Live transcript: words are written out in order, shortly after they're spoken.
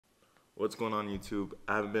What's going on YouTube?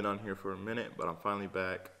 I haven't been on here for a minute, but I'm finally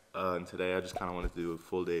back. And today I just kind of wanted to do a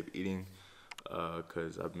full day of eating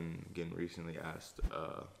because I've been getting recently asked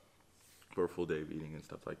for a full day of eating and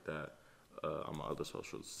stuff like that on my other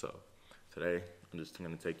socials. So today I'm just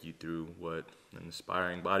going to take you through what an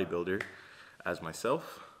aspiring bodybuilder as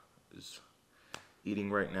myself is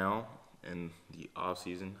eating right now in the off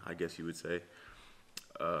season, I guess you would say.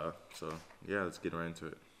 So yeah, let's get right into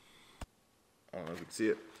it. I don't know if you can see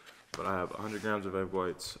it, but I have 100 grams of egg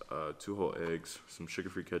whites, 2 whole eggs, some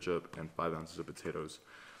sugar-free ketchup, and 5 ounces of potatoes.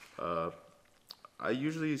 I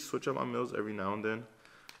usually switch up my meals every now and then,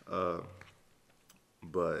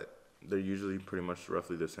 but they're usually pretty much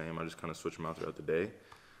roughly the same. I just kind of switch them out throughout the day.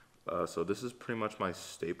 So this is pretty much my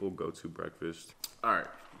staple go-to breakfast. All right,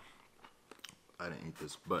 I didn't eat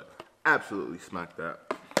this, but absolutely smacked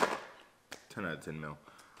that. 10 out of 10 mil.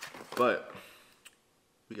 But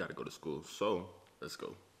we gotta go to school, so let's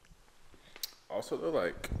go. Also, they're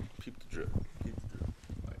like, peep the drip, peep the drip.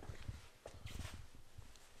 Like,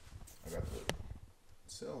 I got the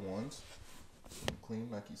sale ones, some clean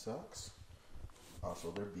Nike socks. Also,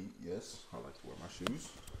 they're beat, yes. I like to wear my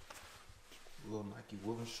shoes. Little Nike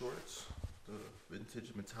woven shorts, the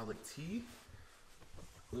vintage metallic tee.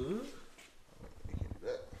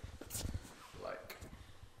 Like,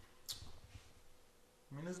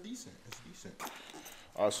 I mean, it's decent. It's decent.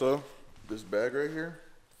 Also, this bag right here,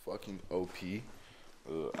 fucking OP.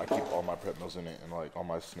 I keep all my prep meals in it and like all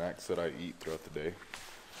my snacks that I eat throughout the day.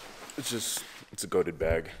 It's a goated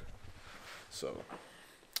bag. So,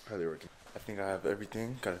 highly recommend. I think I have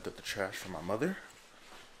everything. Gotta throw the trash for my mother.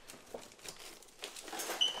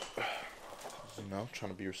 You know,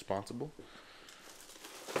 trying to be responsible.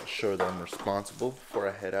 Show that I'm responsible before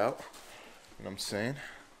I head out. You know what I'm saying?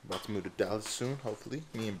 About to move to Dallas soon, hopefully.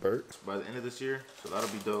 Me and Bert. By the end of this year, so that'll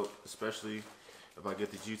be dope. Especially if I get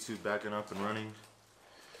this YouTube backing up and running.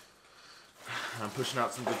 I'm pushing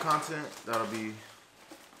out some good content. That'll be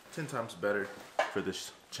 10 times better for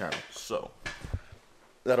this channel. So,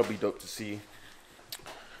 that'll be dope to see.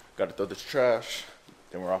 Gotta throw this trash.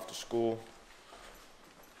 Then we're off to school.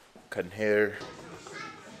 Cutting hair.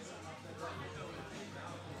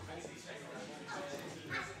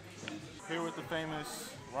 Here with the famous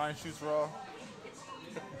Ryan Shoots Raw.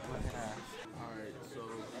 Alright, so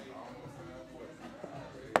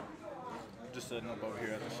just setting up over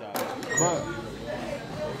here at the shop.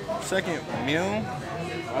 But second meal,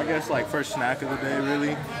 I guess like first snack of the day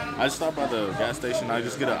really. I just stopped by the gas station. I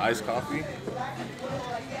just get an iced coffee.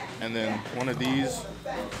 And then one of these.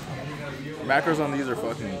 Macros on these are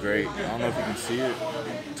fucking great. I don't know if you can see it.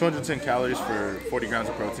 210 calories for 40 grams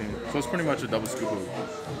of protein. So it's pretty much a double scoop of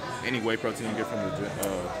any whey protein you get from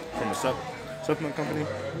the supplement company.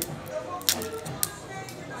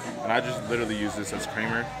 And I just literally use this as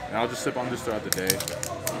creamer. And I'll just sip on this throughout the day. It's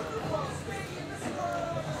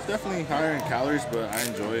definitely higher in calories, but I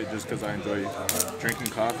enjoy it just because I enjoy drinking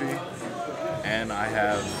coffee. And I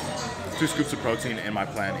have 2 scoops of protein in my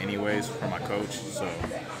plan anyways from my coach. So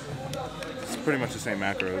it's pretty much the same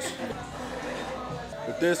macros.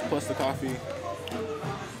 With this plus the coffee,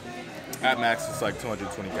 at max it's like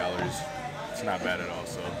 220 calories. It's not bad at all.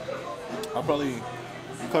 So I'll probably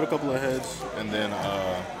cut a couple of heads and then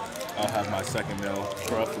I'll have my second meal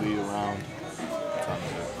roughly around, what time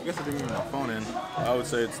is it? I guess I didn't even have my phone in. I would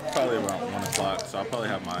say it's probably around 1 o'clock. So I'll probably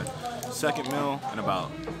have my second meal in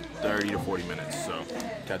about 30 to 40 minutes. So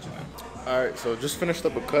catch you then. Alright, so just finished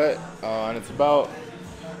up a cut and it's about,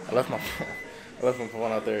 I left my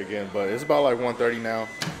phone out there again, but it's about like 1:30 now.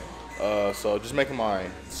 So just making my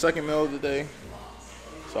second meal of the day.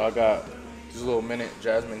 So I got these little minute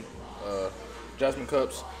jasmine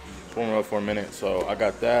cups. Warm up for a minute. So I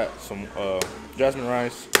got that, some jasmine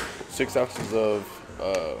rice, 6 ounces of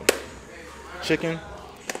chicken,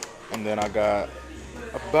 and then I got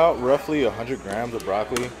about roughly 100 grams of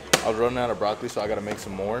broccoli. I was running out of broccoli, so I gotta make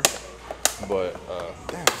some more. But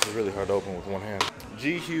damn, this is really hard to open with one hand.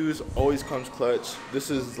 G Hughes always comes clutch. This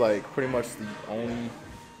is like pretty much the only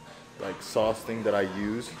like sauce thing that I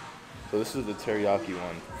use. So this is the teriyaki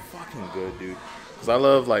one. Fucking good, dude. Cause I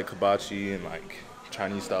love like hibachi and like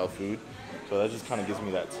Chinese style food. So that just kind of gives me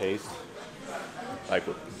that taste. Like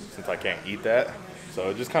since I can't eat that, so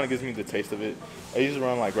it just kind of gives me the taste of it. I usually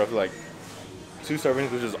run like roughly like 2 servings,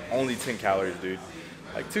 which is only 10 calories, dude.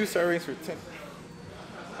 Like 2 servings for 10.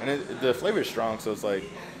 And the flavor is strong, so it's like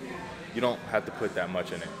you don't have to put that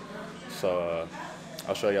much in it. So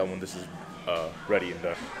I'll show y'all when this is ready and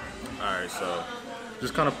done. Alright, so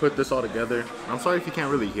just kind of put this all together. I'm sorry if you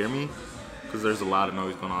can't really hear me, because there's a lot of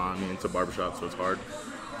noise going on. I mean, it's a barbershop, so it's hard.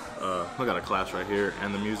 I got a class right here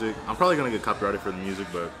and the music. I'm probably gonna get copyrighted for the music,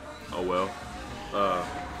 but oh well.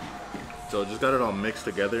 So just got it all mixed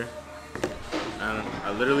together, and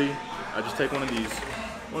I just take one of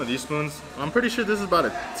these spoons. I'm pretty sure this is about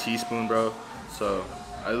a teaspoon, bro. So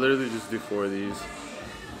I literally just do 4 of these.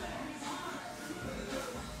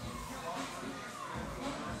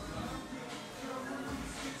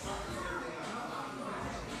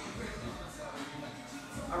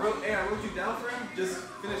 I wrote you down for him. Just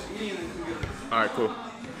finish eating and then come get it. Alright, cool.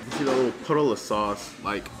 You see the little puddle of sauce?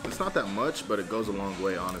 Like, it's not that much, but it goes a long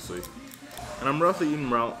way, honestly. And I'm roughly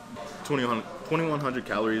eating around 2,100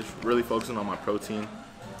 calories, really focusing on my protein.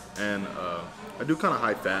 And I do kind of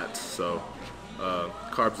high fats, so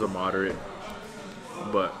carbs are moderate.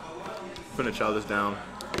 But I'm finna chow this down.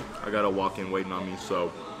 I got a walk-in waiting on me,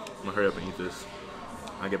 so I'm gonna hurry up and eat this.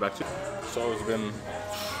 I'll get back to you. So it's been,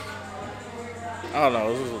 I don't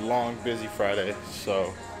know, this was a long, busy Friday.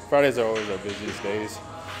 So Fridays are always our busiest days.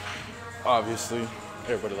 Obviously,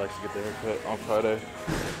 everybody likes to get their haircut on Friday.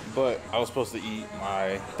 But I was supposed to eat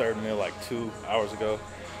my 3rd meal like 2 hours ago.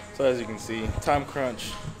 So as you can see, time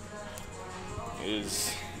crunch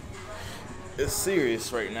is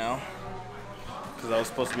serious right now. Because I was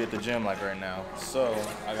supposed to be at the gym like right now. So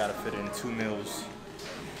I gotta fit in 2 meals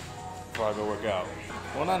before I go work out.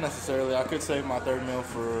 Well, not necessarily. I could save my 3rd meal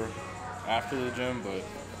for after the gym, but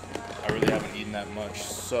I really haven't eaten that much,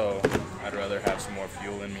 so I'd rather have some more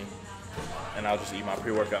fuel in me. And I'll just eat my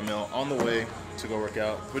pre-workout meal on the way to go work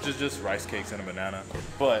out, which is just rice cakes and a banana.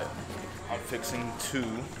 But I'm fixing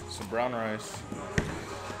some brown rice,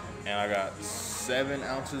 and I got 7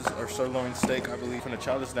 ounces of sirloin steak, I believe. I'm gonna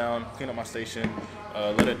chow this down, clean up my station,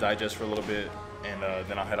 let it digest for a little bit, and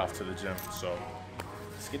then I'll head off to the gym. So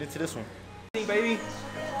let's get into this one. Hey, baby.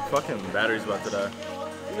 Fucking battery's about to die.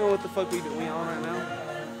 You know what the fuck we on right now?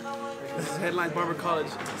 This is Headlines Barber College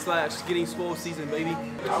 / Getting Swole season, baby.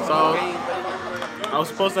 So I was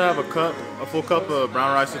supposed to have a full cup of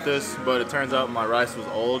brown rice with this, but it turns out my rice was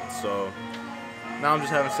old, so now I'm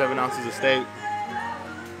just having 7 ounces of steak.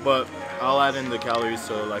 But I'll add in the calories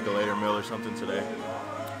to like a later meal or something today.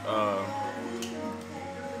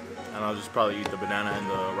 And I'll just probably eat the banana and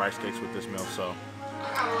the rice cakes with this meal. So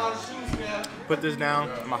put this down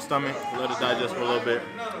in my stomach, let it digest for a little bit.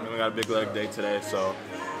 And we got a big leg day today, so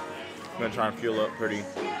I'm gonna try and fuel up pretty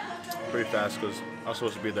fast because I'm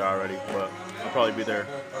supposed to be there already, but I'll probably be there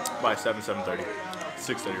by 7:30,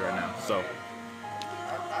 6:30 right now. So,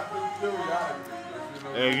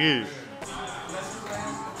 hey,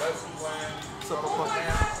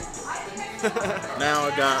 now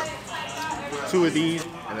I got 2 of these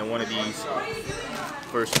and then 1 of these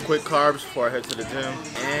for some quick carbs before I head to the gym.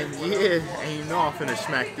 And yeah, and you know I'm finna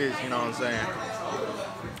smack this, you know what I'm saying?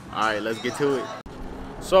 Alright, let's get to it.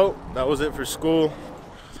 So, that was it for school.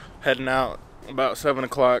 Heading out about 7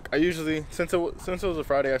 o'clock. I usually, since it was a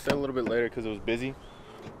Friday, I stayed a little bit later because it was busy.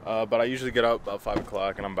 But I usually get out about 5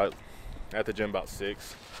 o'clock and I'm about at the gym about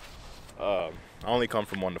 6. I only come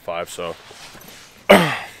from 1 to 5, so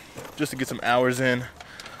just to get some hours in.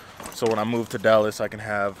 So when I move to Dallas, I can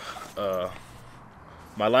have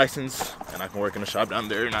my license and I can work in a shop down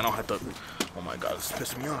there and I don't have to, oh my God, this is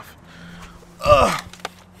pissing me off.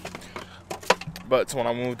 But so when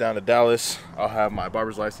I move down to Dallas, I'll have my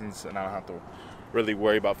barber's license and I don't have to really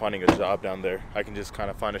worry about finding a job down there. I can just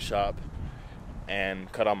kind of find a shop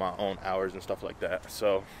and cut out my own hours and stuff like that.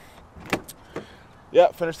 So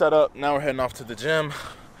yeah, finish that up. Now we're heading off to the gym.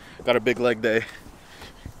 Got a big leg day.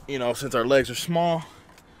 You know, since our legs are small,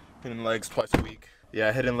 hitting legs twice a week.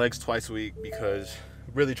 Yeah, hitting legs twice a week because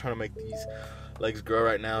I'm really trying to make these legs grow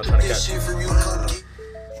right now. Trying to catch,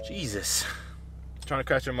 Jesus. Trying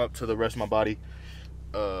to catch them up to the rest of my body.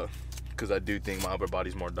 Because I do think my upper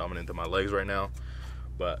body's more dominant than my legs right now.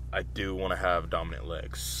 But I do want to have dominant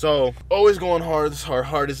legs. So, always going hard. This is our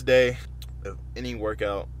hardest day of any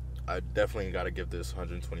workout. I definitely got to give this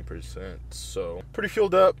 120%. So, pretty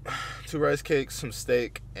fueled up. 2 rice cakes, some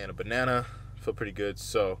steak, and a banana. Feel pretty good.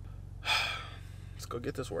 So, let's go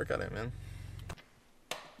get this workout in, man.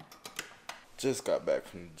 Just got back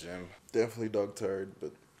from the gym. Definitely dog tired,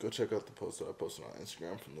 but go check out the post that I posted on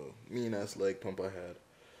Instagram from the mean-ass leg pump I had.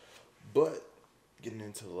 But, getting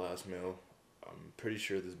into the last meal, I'm pretty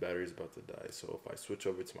sure this battery is about to die. So if I switch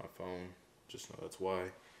over to my phone, just know that's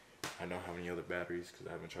why. I don't have any other batteries because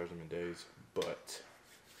I haven't charged them in days. But,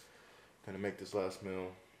 I'm going to make this last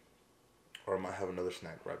meal. Or I might have another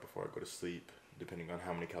snack right before I go to sleep, depending on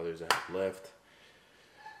how many calories I have left.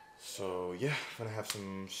 So, yeah, I'm going to have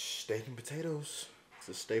some steak and potatoes. It's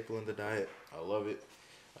a staple in the diet. I love it.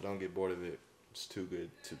 I don't get bored of it. It's too good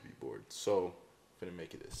to be bored. So, I'm gonna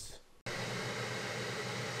make it this.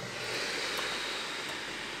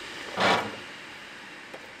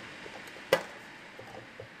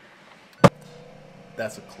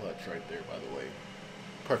 That's a clutch right there, by the way.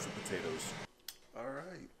 Perfect potatoes.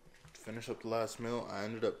 Alright. Finish up the last meal. I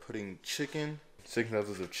ended up putting chicken, 6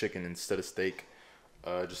 ounces of chicken instead of steak.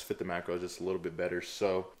 Just fit the macros just a little bit better.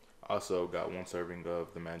 So, also got 1 serving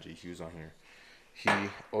of the Magic Hughes on here. He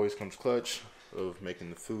always comes clutch of making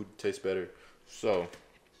the food taste better. So,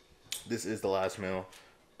 this is the last meal.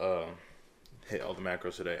 Hit all the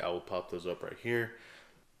macros today. I will pop those up right here.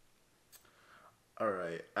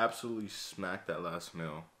 Alright, absolutely smacked that last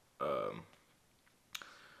meal. But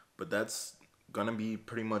that's gonna be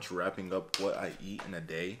pretty much wrapping up what I eat in a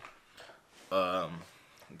day.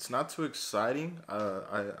 It's not too exciting.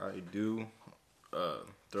 I do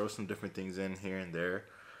throw some different things in here and there.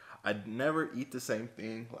 I never eat the same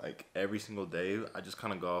thing like every single day. I just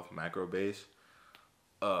kind of go off macro base.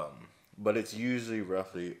 But it's usually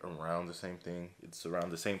roughly around the same thing. It's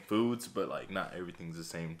around the same foods, but like not everything's the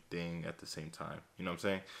same thing at the same time. You know what I'm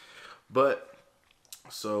saying? But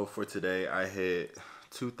so for today, I hit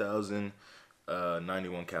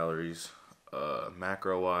 2,091 calories.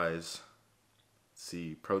 Macro wise,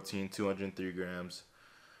 see, protein 203 grams,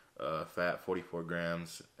 fat 44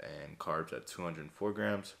 grams, and carbs at 204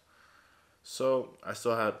 grams. So I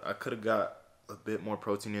could have got a bit more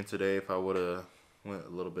protein in today if I would have went a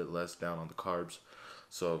little bit less down on the carbs.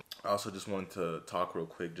 So I also just wanted to talk real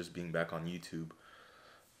quick, just being back on YouTube,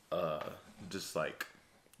 just like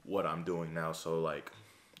what I'm doing now. So like,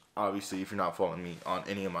 obviously if you're not following me on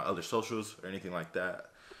any of my other socials or anything like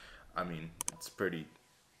that, I mean, it's pretty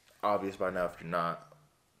obvious by now. If you're not,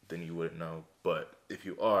 then you wouldn't know. But if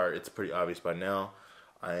you are, it's pretty obvious by now.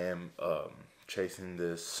 I am chasing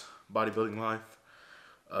this bodybuilding life.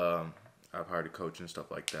 I've hired a coach and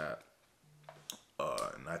stuff like that.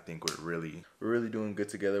 And I think we're really doing good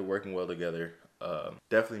together, working well together.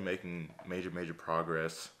 Definitely making major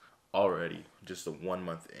progress already, just a 1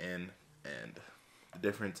 month in, and the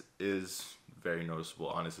difference is very noticeable,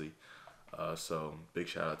 honestly. So big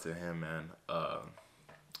shout out to him, man.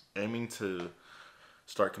 Aiming to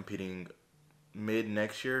start competing mid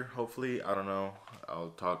next year, hopefully. I don't know.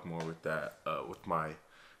 I'll talk more with that with my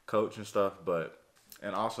coach and stuff,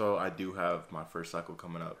 and also I do have my first cycle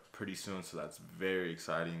coming up pretty soon, so that's very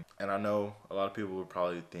exciting. And I know a lot of people would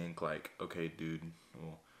probably think like, okay, dude,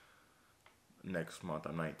 well, next month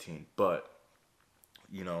I'm 19, but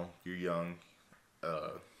you know, you're young,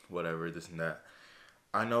 whatever, this and that.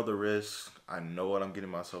 I know the risk. I know what I'm getting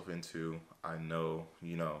myself into. I know,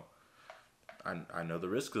 you know, I know the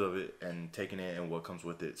risks of it and taking it and what comes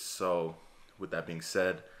with it. So with that being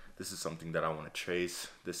said, this is something that I want to chase.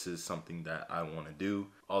 This is something that I want to do.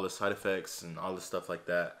 All the side effects and all the stuff like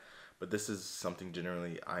that. But this is something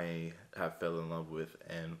generally I have fell in love with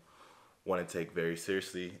and want to take very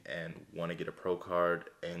seriously and want to get a pro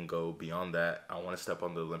card and go beyond that. I want to step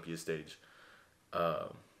on the Olympia stage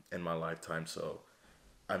in my lifetime. So,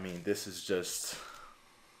 I mean, this is just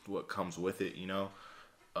what comes with it, you know.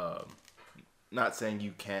 Not saying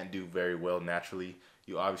you can't do very well naturally.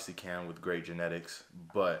 You obviously can with great genetics,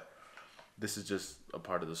 but this is just a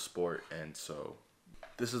part of the sport. And so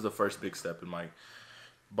this is the first big step in my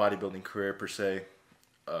bodybuilding career per se.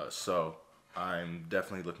 So I'm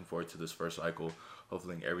definitely looking forward to this first cycle.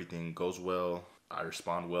 Hopefully everything goes well. I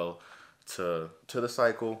respond well to the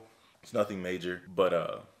cycle. It's nothing major,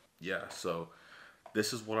 but yeah, so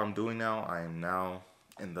this is what I'm doing now. I am now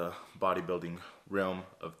in the bodybuilding realm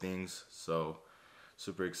of things, so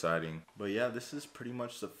super exciting. But yeah, this is pretty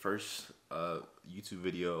much the first YouTube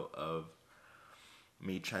video of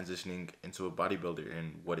me transitioning into a bodybuilder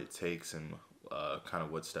and what it takes and kind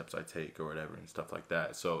of what steps I take or whatever and stuff like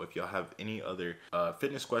that. So if y'all have any other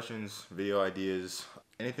fitness questions, video ideas,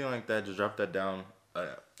 anything like that, just drop that down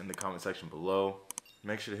in the comment section below.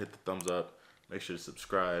 Make sure to hit the thumbs up. Make sure to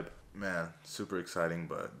subscribe. Man, super exciting,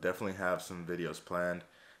 but definitely have some videos planned.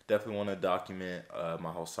 Definitely want to document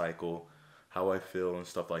my whole cycle, how I feel and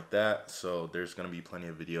stuff like that. So there's going to be plenty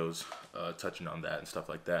of videos touching on that and stuff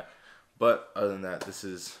like that. But other than that, this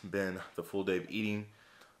has been the full day of eating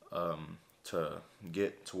to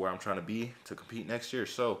get to where I'm trying to be to compete next year.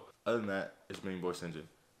 So other than that, it's been your boy Sinjin.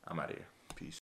 I'm out of here.